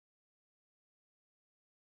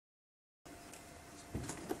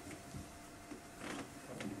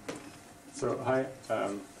So hi,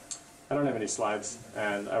 I don't have any slides,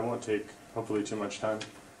 and I won't take hopefully too much time,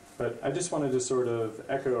 but I just wanted to sort of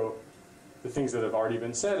echo the things that have already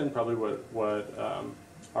been said and probably what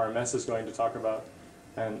RMS is going to talk about.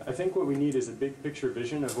 And I think what we need is a big picture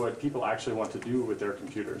vision of what people actually want to do with their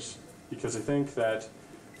computers, because I think that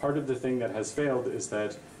part of the thing that has failed is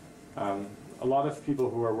that a lot of people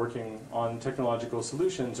who are working on technological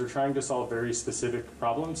solutions are trying to solve very specific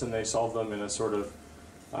problems, and they solve them in a sort of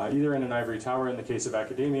either in an ivory tower in the case of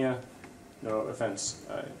academia, no offense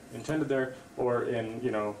intended there, or in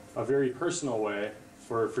a very personal way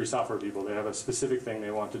for free software people. They have a specific thing they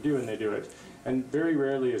want to do and they do it. And very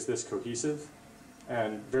rarely is this cohesive,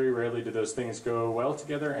 and very rarely do those things go well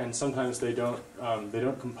together, and sometimes they don't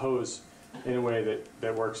compose in a way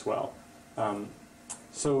that works well.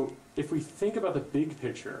 So if we think about the big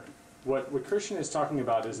picture, what Christian is talking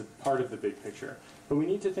about is a part of the big picture. But we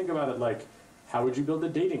need to think about it like, how would you build a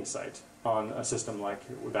dating site on a system like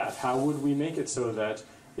that? How would we make it so that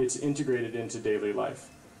it's integrated into daily life?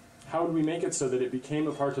 How would we make it so that it became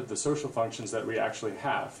a part of the social functions that we actually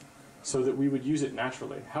have, so that we would use it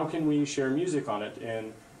naturally? How can we share music on it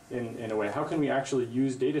in a way? How can we actually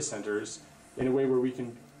use data centers in a way where we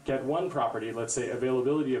can get one property, let's say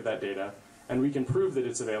availability of that data, and we can prove that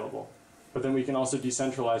it's available, but then we can also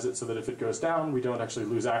decentralize it so that if it goes down, we don't actually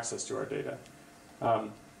lose access to our data.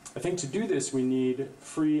 I think to do this, we need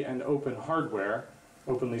free and open hardware,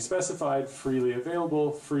 openly specified, freely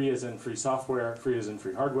available, free as in free software, free as in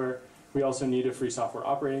free hardware. We also need a free software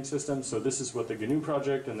operating system, so this is what the GNU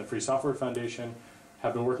project and the Free Software Foundation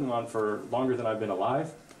have been working on for longer than I've been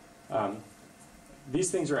alive.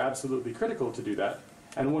 These things are absolutely critical to do that.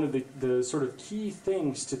 And one of the sort of key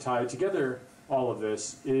things to tie together all of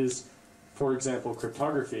this is, for example,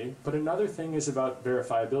 cryptography, but another thing is about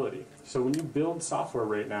verifiability. So when you build software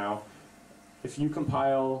right now, if you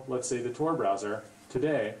compile, let's say, the Tor browser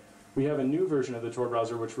today, we have a new version of the Tor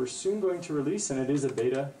browser which we're soon going to release, and it is a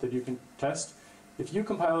beta that you can test. If you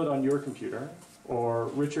compile it on your computer, or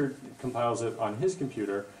Richard compiles it on his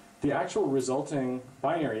computer, the actual resulting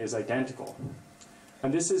binary is identical.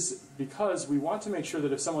 And this is because we want to make sure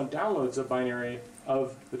that if someone downloads a binary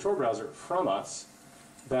of the Tor browser from us,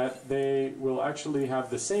 that they will actually have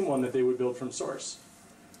the same one that they would build from source.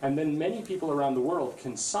 And then many people around the world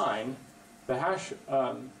can sign the hash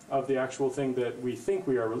of the actual thing that we think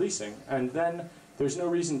we are releasing, and then there's no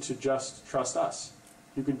reason to just trust us.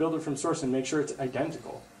 You can build it from source and make sure it's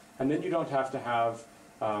identical. And then you don't have to have,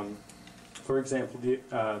 for example, the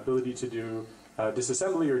ability to do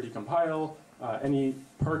disassembly or decompile any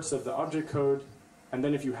parts of the object code, and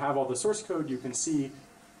then if you have all the source code, you can see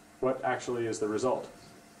what actually is the result.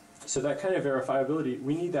 So that kind of verifiability,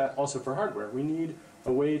 we need that also for hardware. We need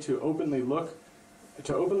a way to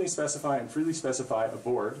openly specify and freely specify a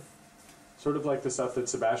board, sort of like the stuff that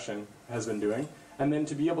Sebastian has been doing, and then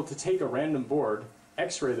to be able to take a random board,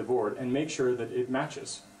 x-ray the board, and make sure that it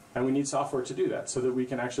matches. And we need software to do that, so that we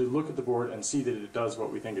can actually look at the board and see that it does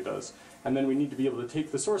what we think it does. And then we need to be able to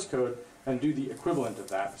take the source code and do the equivalent of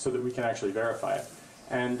that, so that we can actually verify it.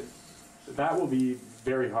 And that will be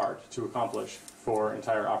very hard to accomplish for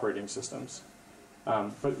entire operating systems.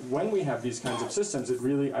 But when we have these kinds of systems, it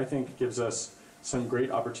really, I think, gives us some great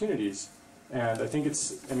opportunities. And I think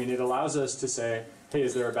it allows us to say, hey,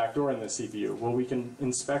 is there a backdoor in this CPU? Well, we can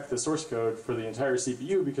inspect the source code for the entire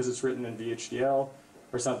CPU because it's written in VHDL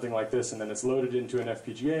or something like this, and then it's loaded into an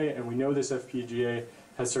FPGA, and we know this FPGA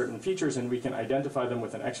has certain features, and we can identify them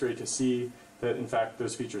with an X-ray to see that, in fact,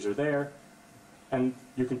 those features are there. And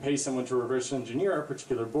you can pay someone to reverse engineer a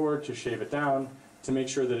particular board to shave it down to make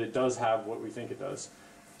sure that it does have what we think it does.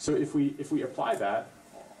 So if we apply that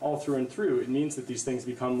all through and through, it means that these things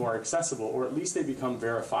become more accessible, or at least they become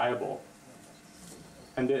verifiable.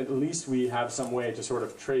 And at least we have some way to sort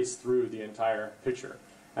of trace through the entire picture.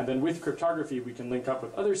 And then with cryptography, we can link up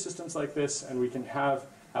with other systems like this, and we can have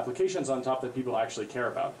applications on top that people actually care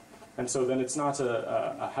about. And so then it's not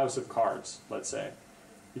a house of cards, let's say.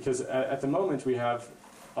 Because at the moment, we have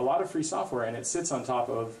a lot of free software, and it sits on top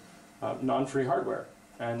of non-free hardware.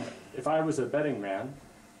 And if I was a betting man,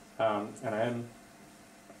 and I am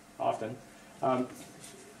often, I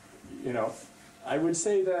would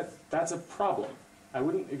say that that's a problem. I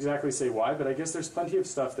wouldn't exactly say why, but I guess there's plenty of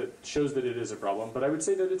stuff that shows that it is a problem, but I would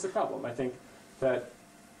say that it's a problem. I think that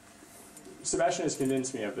Sebastian has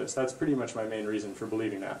convinced me of this. That's pretty much my main reason for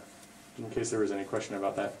believing that, in case there was any question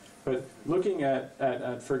about that. But looking at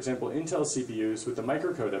for example, Intel CPUs with the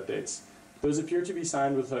microcode updates, those appear to be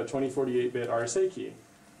signed with a 2048-bit RSA key.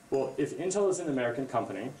 Well, if Intel is an American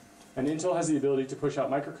company, and Intel has the ability to push out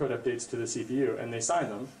microcode updates to the CPU, and they sign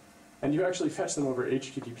them, and you actually fetch them over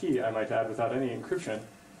HTTP, I might add, without any encryption,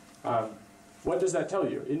 what does that tell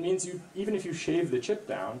you? It means even if you shave the chip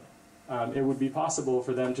down, it would be possible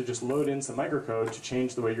for them to just load in some microcode to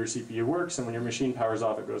change the way your CPU works, and when your machine powers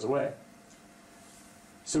off, it goes away.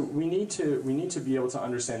 So we need to be able to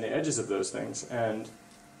understand the edges of those things, and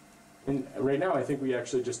right now I think we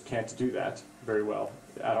actually just can't do that very well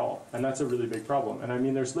at all, and that's a really big problem. And I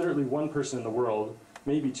mean, there's literally one person in the world,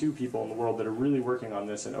 maybe two people in the world that are really working on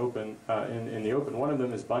this in open, in the open. One of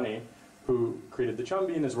them is Bunny, who created the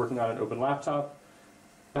Chumby and is working on an open laptop.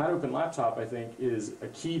 That open laptop, I think, is a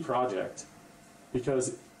key project,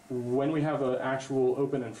 because when we have an actual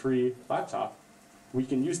open and free laptop, we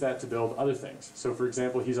can use that to build other things. So for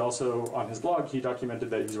example, he's also, on his blog, he documented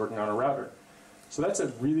that he's working on a router. So that's a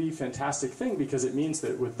really fantastic thing, because it means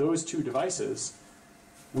that with those two devices,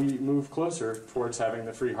 we move closer towards having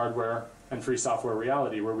the free hardware and free software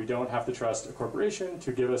reality, where we don't have to trust a corporation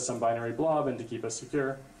to give us some binary blob and to keep us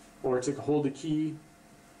secure, or to hold a key,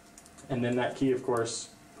 and then that key, of course,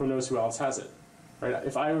 who knows who else has it, right?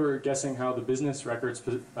 If I were guessing how the business records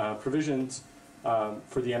provisions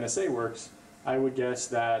for the NSA works, I would guess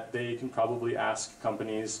that they can probably ask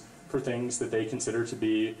companies for things that they consider to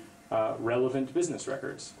be relevant business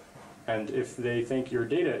records. And if they think your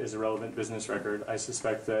data is a relevant business record, I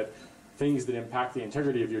suspect that things that impact the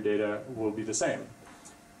integrity of your data will be the same.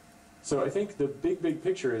 So I think the big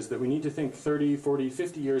picture is that we need to think 30, 40,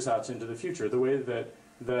 50 years out into the future. The way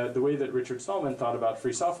that Richard Stallman thought about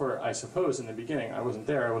free software, I suppose, in the beginning, I wasn't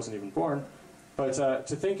there, I wasn't even born, but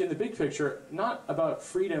to think in the big picture, not about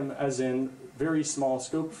freedom as in very small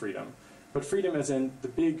scope freedom, but freedom as in the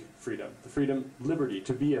big freedom, the freedom, liberty,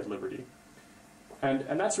 to be at liberty.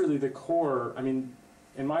 And that's really the core, I mean,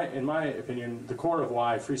 in my opinion, the core of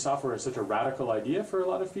why free software is such a radical idea for a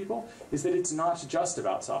lot of people is that it's not just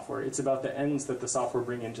about software. It's about the ends that the software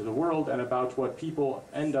bring into the world, and about what people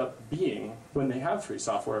end up being when they have free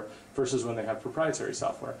software versus when they have proprietary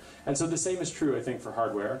software. And so the same is true, I think, for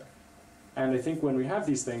hardware. And I think when we have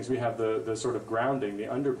these things, we have the sort of grounding, the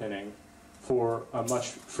underpinning for a much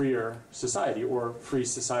freer society, or free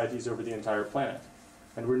societies over the entire planet.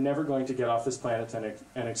 And we're never going to get off this planet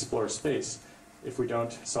and explore space if we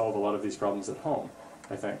don't solve a lot of these problems at home,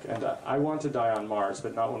 I think. And I want to die on Mars,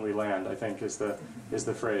 but not when we land, I think is the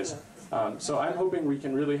phrase. So I'm hoping we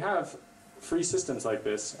can really have free systems like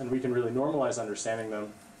this, and we can really normalize understanding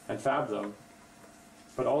them and fab them,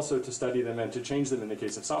 but also to study them and to change them in the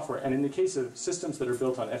case of software. And in the case of systems that are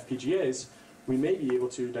built on FPGAs, we may be able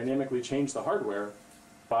to dynamically change the hardware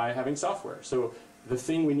by having software. So the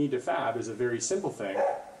thing we need to fab is a very simple thing,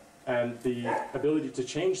 and the ability to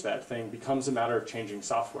change that thing becomes a matter of changing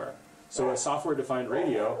software. So a software-defined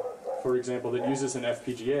radio, for example, that uses an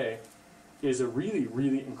FPGA is a really,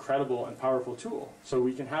 really incredible and powerful tool. So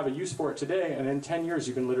we can have a use for it today, and in 10 years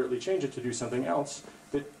you can literally change it to do something else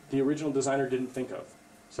that the original designer didn't think of.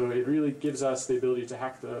 So it really gives us the ability to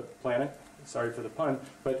hack the planet, sorry for the pun,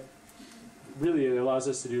 but really it allows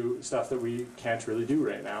us to do stuff that we can't really do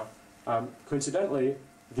right now. Coincidentally,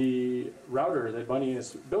 the router that Bunny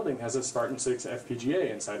is building has a Spartan 6 FPGA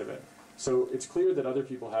inside of it. So it's clear that other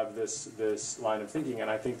people have this line of thinking, and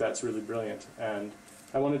I think that's really brilliant. And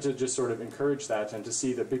I wanted to just sort of encourage that and to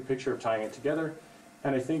see the big picture of tying it together.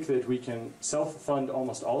 And I think that we can self-fund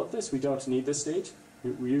almost all of this. We don't need the state.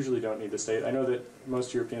 We usually don't need the state. I know that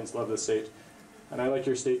most Europeans love the state, and I like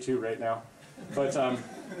your state too right now. But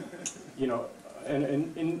you know,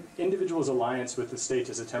 an individual's alliance with the state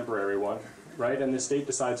is a temporary one, right? And the state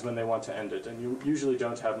decides when they want to end it, and you usually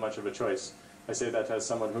don't have much of a choice. I say that as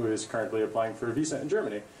someone who is currently applying for a visa in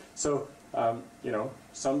Germany. So, you know,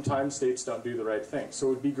 sometimes states don't do the right thing. So it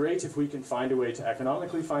would be great if we can find a way to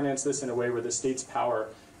economically finance this in a way where the state's power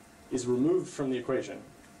is removed from the equation,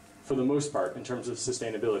 for the most part, in terms of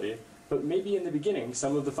sustainability. But maybe in the beginning,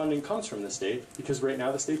 some of the funding comes from the state, because right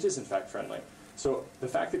now the state is in fact friendly. So the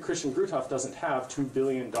fact that Christian Grothoff doesn't have $2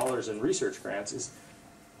 billion in research grants is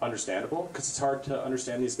understandable, because it's hard to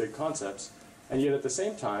understand these big concepts. And yet at the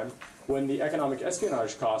same time, when the economic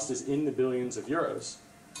espionage cost is in the billions of euros,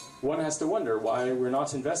 one has to wonder why we're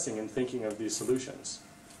not investing in thinking of these solutions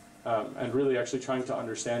and really actually trying to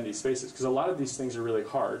understand these spaces. Because a lot of these things are really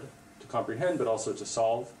hard to comprehend, but also to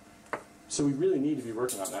solve. So we really need to be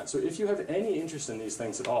working on that. So if you have any interest in these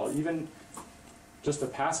things at all, even just a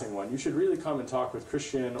passing one, you should really come and talk with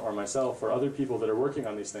Christian or myself or other people that are working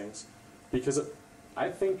on these things, because I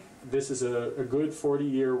think this is a good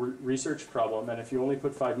 40-year research problem, and if you only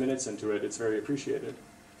put 5 minutes into it, it's very appreciated.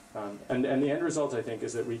 And the end result, I think,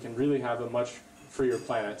 is that we can really have a much freer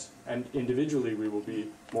planet, and individually we will be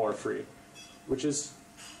more free, which is,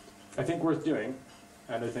 I think, worth doing.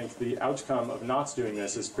 And I think the outcome of not doing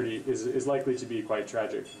this is likely to be quite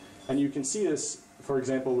tragic. And you can see this, for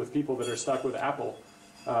example, with people that are stuck with Apple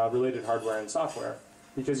related hardware and software,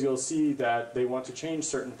 because you'll see that they want to change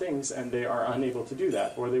certain things and they are unable to do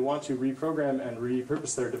that, or they want to reprogram and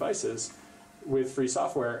repurpose their devices with free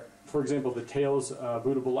software. For example, the Tails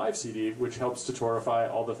bootable live CD, which helps to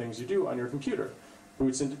torify all the things you do on your computer,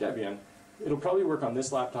 boots into Debian. It'll probably work on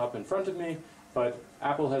this laptop in front of me, but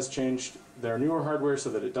Apple has changed their newer hardware so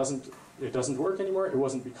that it doesn't work anymore. It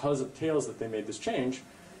wasn't because of Tails that they made this change,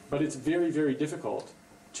 but it's very, very difficult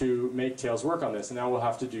to make Tails work on this, and now we'll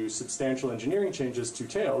have to do substantial engineering changes to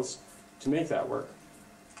Tails to make that work.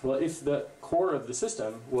 Well, if the core of the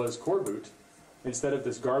system was core boot, instead of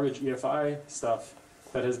this garbage EFI stuff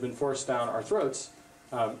that has been forced down our throats,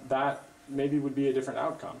 that maybe would be a different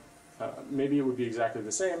outcome. Maybe it would be exactly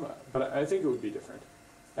the same, but I think it would be different.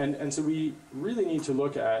 And so we really need to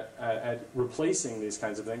look at replacing these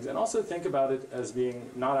kinds of things, and also think about it as being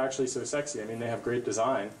not actually so sexy. I mean, they have great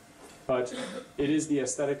design, but it is the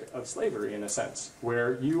aesthetic of slavery in a sense,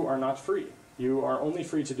 where you are not free. You are only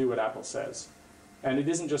free to do what Apple says. And it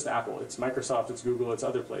isn't just Apple, it's Microsoft, it's Google, it's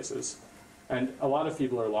other places. And a lot of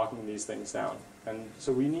people are locking these things down. And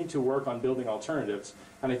so we need to work on building alternatives.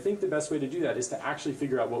 And I think the best way to do that is to actually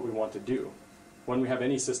figure out what we want to do when we have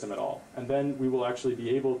any system at all. And then we will actually be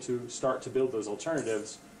able to start to build those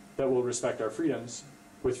alternatives that will respect our freedoms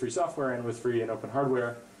with free software and with free and open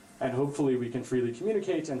hardware. And hopefully we can freely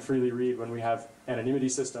communicate and freely read when we have anonymity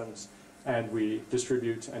systems and we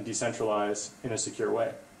distribute and decentralize in a secure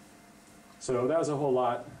way. So that was a whole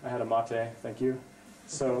lot. I had a mate, thank you.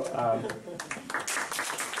 So,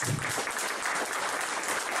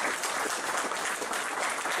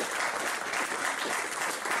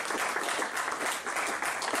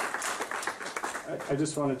 I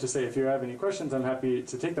just wanted to say, if you have any questions, I'm happy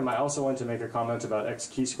to take them. I also want to make a comment about X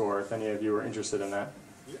keyscore, if any of you are interested in that.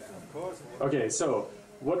 Yeah, of course. Okay, so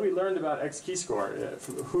what we learned about X keyscore,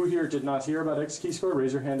 who here did not hear about X keyscore?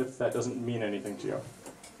 Raise your hand if that doesn't mean anything to you.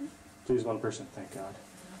 Please, one person, thank God.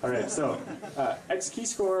 All right, so X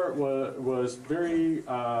keyscore was very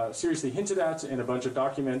seriously hinted at in a bunch of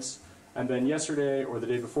documents, and then yesterday or the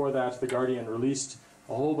day before that, The Guardian released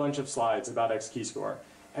a whole bunch of slides about X keyscore.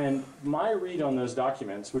 And my read on those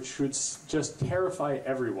documents, which should just terrify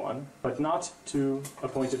everyone, but not to a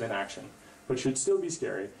point of inaction, but should still be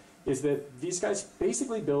scary, is that these guys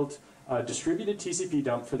basically built a distributed TCP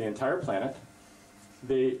dump for the entire planet.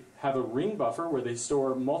 They have a ring buffer where they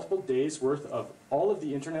store multiple days' worth of all of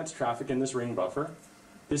the internet's traffic in this ring buffer.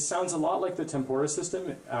 This sounds a lot like the Tempora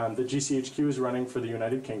system that GCHQ is running for the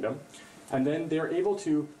United Kingdom. And then they're able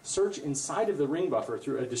to search inside of the ring buffer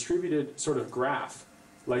through a distributed sort of graph.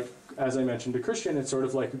 Like, as I mentioned to Christian, it's sort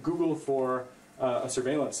of like Google for a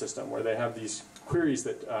surveillance system, where they have these queries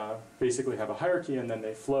that basically have a hierarchy and then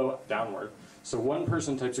they flow downward. So one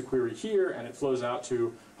person types a query here and it flows out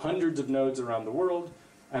to hundreds of nodes around the world,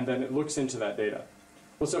 and then it looks into that data.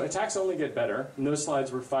 Well, so attacks only get better, and those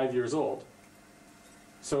slides were 5 years old.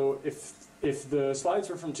 So if the slides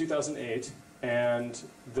were from 2008 and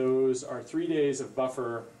those are 3 days of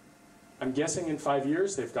buffer, I'm guessing in 5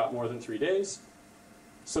 years they've got more than 3 days.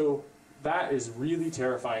 So that is really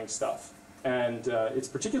terrifying stuff. And it's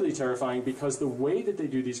particularly terrifying because the way that they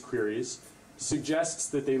do these queries suggests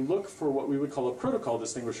that they look for what we would call a protocol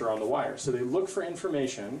distinguisher on the wire. So they look for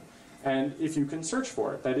information, and if you can search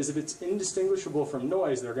for it, that is, if it's indistinguishable from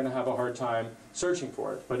noise, they're going to have a hard time searching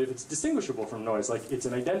for it. But if it's distinguishable from noise, like it's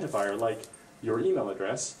an identifier, like your email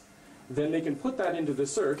address, then they can put that into the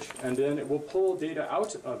search, and then it will pull data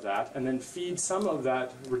out of that, and then feed some of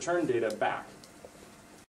that return data back.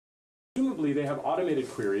 Presumably they have automated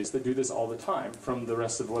queries that do this all the time from the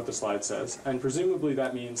rest of what the slide says, and presumably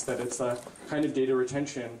that means that it's a kind of data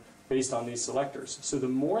retention based on these selectors. So the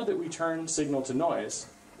more that we turn signal to noise,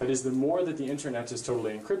 that is, the more that the internet is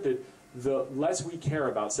totally encrypted, the less we care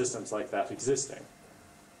about systems like that existing,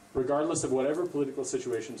 regardless of whatever political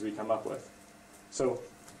situations we come up with. So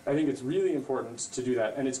I think it's really important to do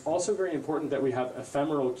that, and it's also very important that we have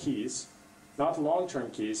ephemeral keys, not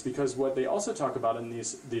long-term keys, because what they also talk about in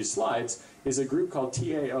these slides is a group called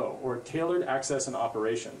TAO, or Tailored Access and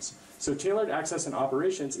Operations. So Tailored Access and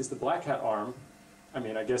Operations is the black hat arm. I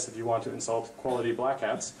mean, I guess if you want to insult quality black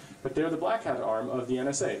hats, but they're the black hat arm of the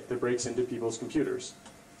NSA that breaks into people's computers.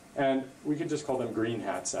 And we could just call them green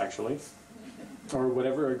hats, actually, or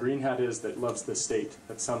whatever a green hat is that loves the state.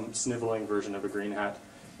 That's some sniveling version of a green hat.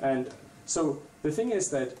 And so the thing is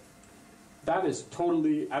that that is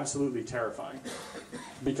totally, absolutely terrifying,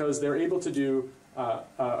 because they're able to do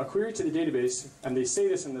a query to the database, and they say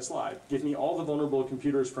this in the slide: give me all the vulnerable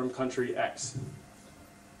computers from country X.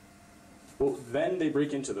 well, then they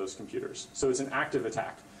break into those computers. So it's an active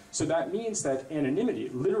attack. So that means that anonymity,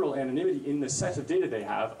 literal anonymity in the set of data they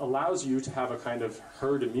have, allows you to have a kind of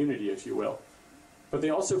herd immunity, if you will. But they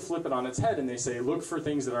also flip it on its head and they say, look for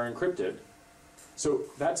things that are encrypted. So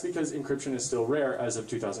that's because encryption is still rare as of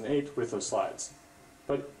 2008 with those slides.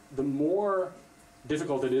 But the more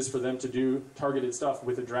difficult it is for them to do targeted stuff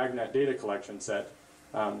with a dragnet data collection set,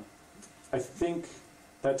 I think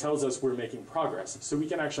that tells us we're making progress. So we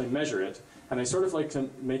can actually measure it. And I sort of like to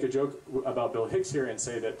make a joke about Bill Hicks here and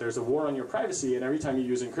say that there's a war on your privacy, and every time you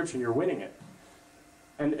use encryption, you're winning it.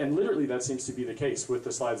 And literally that seems to be the case with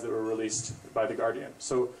the slides that were released by The Guardian.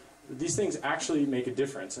 So these things actually make a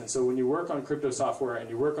difference. And so when you work on crypto software and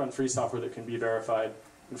you work on free software that can be verified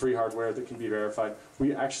and free hardware that can be verified,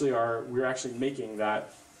 we're actually making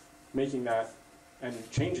that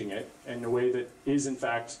and changing it in a way that is in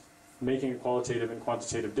fact making a qualitative and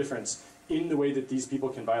quantitative difference in the way that these people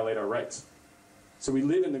can violate our rights. So we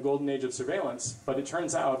live in the golden age of surveillance, but it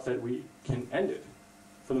turns out that we can end it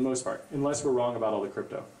for the most part, unless we're wrong about all the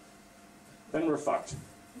crypto. Then we're fucked.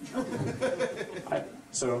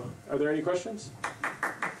 So, are there any questions?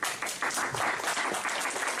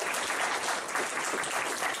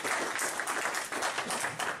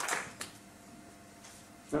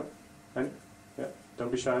 No? Any? Yeah,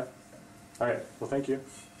 don't be shy. All right, well, thank you.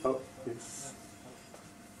 Oh, please.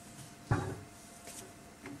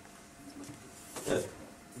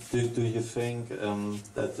 Do you think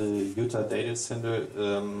that the Utah data center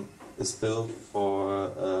is built for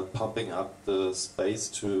pumping up the space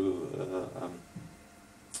to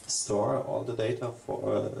store all the data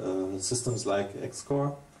for systems like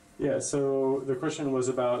Xcore? Yeah, so the question was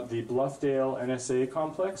about the Bluffdale NSA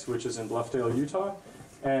complex, which is in Bluffdale, Utah.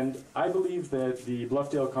 And I believe that the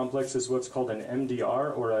Bluffdale complex is what's called an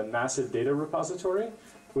MDR, or a massive data repository,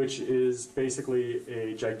 which is basically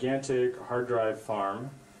a gigantic hard drive farm.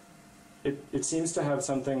 It seems to have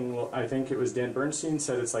something, well, I think it was Dan Bernstein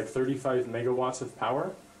said it's like 35 megawatts of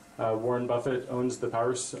power. Warren Buffett owns the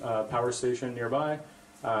power station nearby.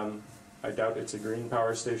 I doubt it's a green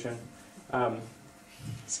power station.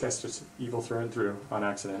 This guy's just evil through and through on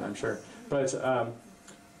accident, I'm sure. But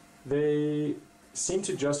they seem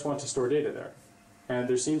to just want to store data there. And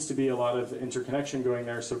there seems to be a lot of interconnection going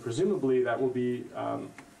there, so presumably that will be,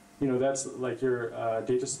 that's like your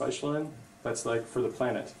data speichern. That's like for the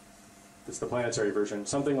planet. It's the planetary version.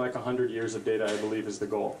 Something like 100 years of data, I believe, is the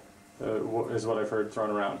goal, is what I've heard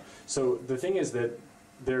thrown around. So the thing is that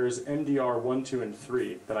there's MDR 1, 2, and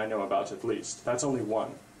 3 that I know about at least. That's only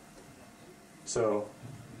one. So,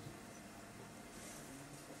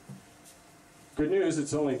 good news,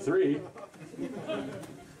 it's only 3.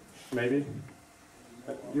 Maybe.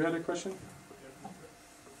 You had a question?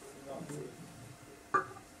 Okay.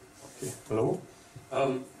 Hello?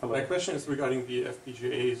 Hello? My question is regarding the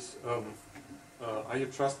FPGAs. Are you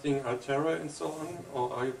trusting Altera and so on,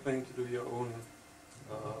 or are you planning to do your own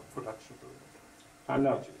production? I'm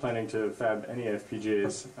not planning to fab any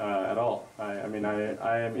FPGAs at all. I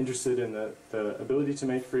am interested in the ability to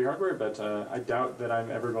make free hardware, but I doubt that I'm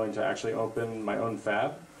ever going to actually open my own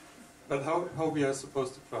fab. But how we are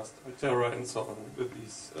supposed to trust Altera and so on with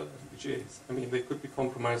these FPGAs? I mean, they could be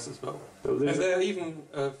compromised as well. So and there are even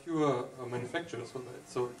fewer manufacturers for that,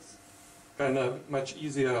 so it's kind of much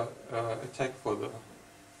easier attack for the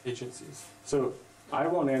agencies. So I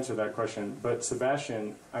won't answer that question, but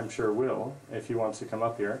Sebastian, I'm sure, will, if he wants to come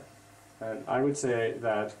up here. And I would say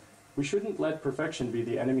that we shouldn't let perfection be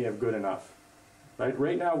the enemy of good enough.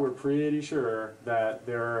 Right now, we're pretty sure that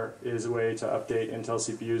there is a way to update Intel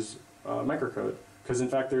CPU's microcode. Because in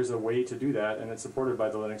fact, there's a way to do that, and it's supported by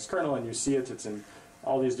the Linux kernel, and you see it, it's in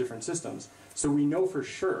all these different systems. So we know for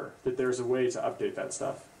sure that there's a way to update that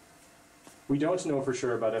stuff. We don't know for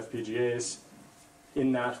sure about FPGAs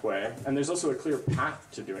in that way, and there's also a clear path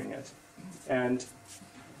to doing it. And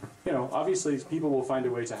obviously people will find a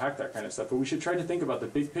way to hack that kind of stuff, but we should try to think about the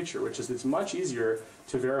big picture, which is it's much easier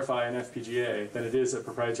to verify an FPGA than it is a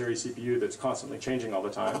proprietary CPU that's constantly changing all the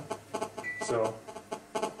time. So,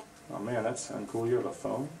 oh man, that's uncool. You have a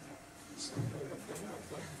phone?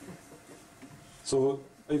 So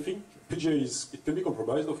I think FPGA it can be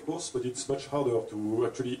compromised, of course, but it's much harder to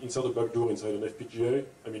actually insert a backdoor inside an FPGA.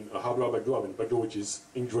 I mean, a hardware backdoor, backdoor which is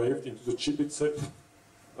engraved into the chip itself,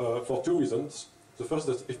 for 2 reasons. The first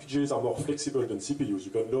is that FPGAs are more flexible than CPUs.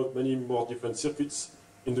 You can load many more different circuits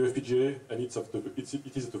in the FPGA, and it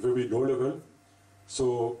is at a very low level.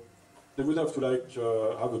 So they would have to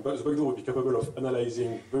the backdoor would be capable of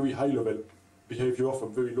analyzing very high-level behavior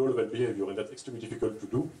from very low-level behavior, and that's extremely difficult to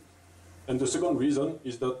do. And the second reason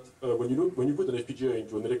is that when you put an FPGA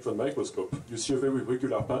into an electron microscope, you see a very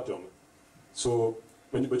regular pattern. So,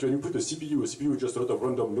 but when you put a CPU is just a lot of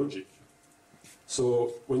random logic.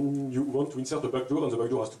 So when you want to insert a backdoor, and the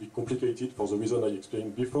backdoor has to be complicated for the reason I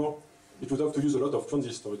explained before, it would have to use a lot of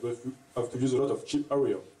transistors, it would have to use a lot of chip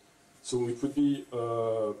area. So it would be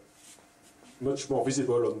much more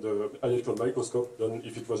visible on the electron microscope than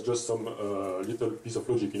if it was just some little piece of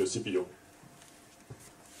logic in a CPU.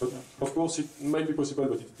 But of course, it might be possible,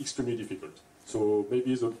 but it's extremely difficult. So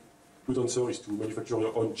maybe the good answer is to manufacture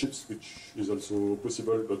your own chips, which is also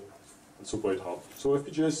possible, but also quite hard. So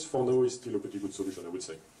FPGAs for now is still a pretty good solution, I would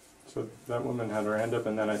say. So that woman had her hand up,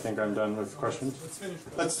 and then I think I'm done with questions.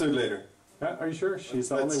 Let's do it later. Yeah, are you sure? She's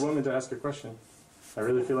the only woman to ask a question. I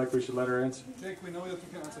really feel like we should let her answer. Jake, we know that you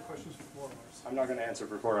can answer questions for 4 hours. I'm not going to answer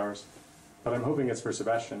for 4 hours, but I'm hoping it's for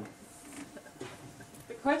Sebastian.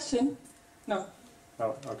 The question? No.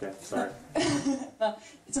 Oh, okay, sorry. No,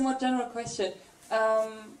 it's a more general question.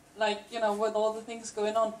 Like, you know, with all the things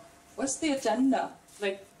going on, what's the agenda?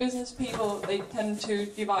 Like, business people, they tend to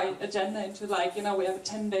divide agenda into, like, you know, we have a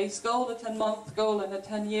 10-day goal, a 10-month goal, and a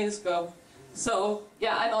 10 years goal. So,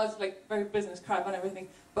 yeah, I know it's like very business crap and everything,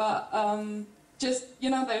 but just, you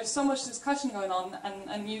know, there's so much discussion going on,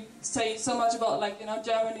 and you say so much about, like, you know,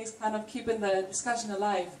 Germany's kind of keeping the discussion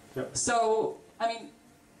alive. Yep. So, I mean,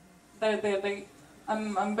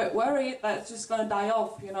 I'm a bit worried that it's just going to die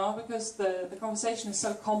off, you know, because the conversation is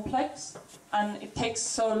so complex, and it takes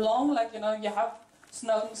so long, like, you know, you have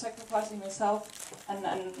Snowden sacrificing himself,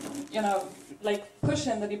 and you know, like,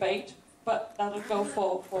 pushing the debate, but that'll go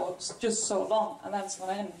for just so long, and that's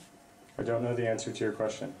going to end. I don't know the answer to your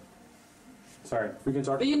question. Sorry, we can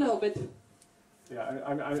talk. But you know, but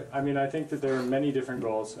yeah, I mean, I think that there are many different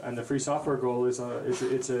goals, and the free software goal is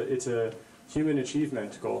it's a human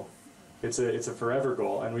achievement goal. It's a forever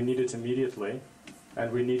goal, and we need it immediately,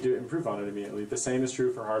 and we need to improve on it immediately. The same is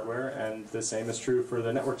true for hardware, and the same is true for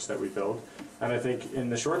the networks that we build. And I think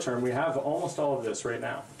in the short term, we have almost all of this right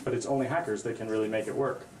now, but it's only hackers that can really make it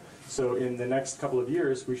work. So in the next couple of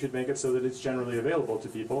years, we should make it so that it's generally available to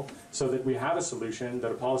people, so that we have a solution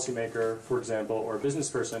that a policymaker, for example, or a business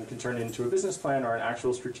person can turn into a business plan or an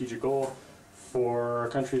actual strategic goal for a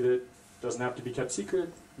country that doesn't have to be kept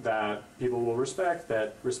secret, that people will respect,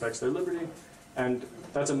 that respects their liberty. And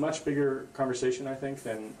that's a much bigger conversation, I think,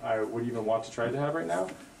 than I would even want to try to have right now.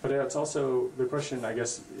 But it's also, the question, I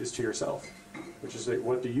guess, is to yourself, which is, like,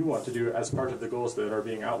 what do you want to do as part of the goals that are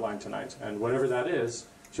being outlined tonight? And whatever that is,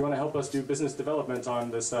 if you want to help us do business development on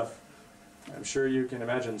this stuff, I'm sure you can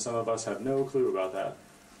imagine some of us have no clue about that.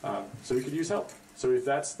 So we could use help. So if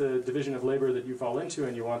that's the division of labor that you fall into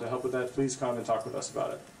and you want to help with that, please come and talk with us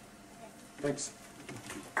about it. Thanks.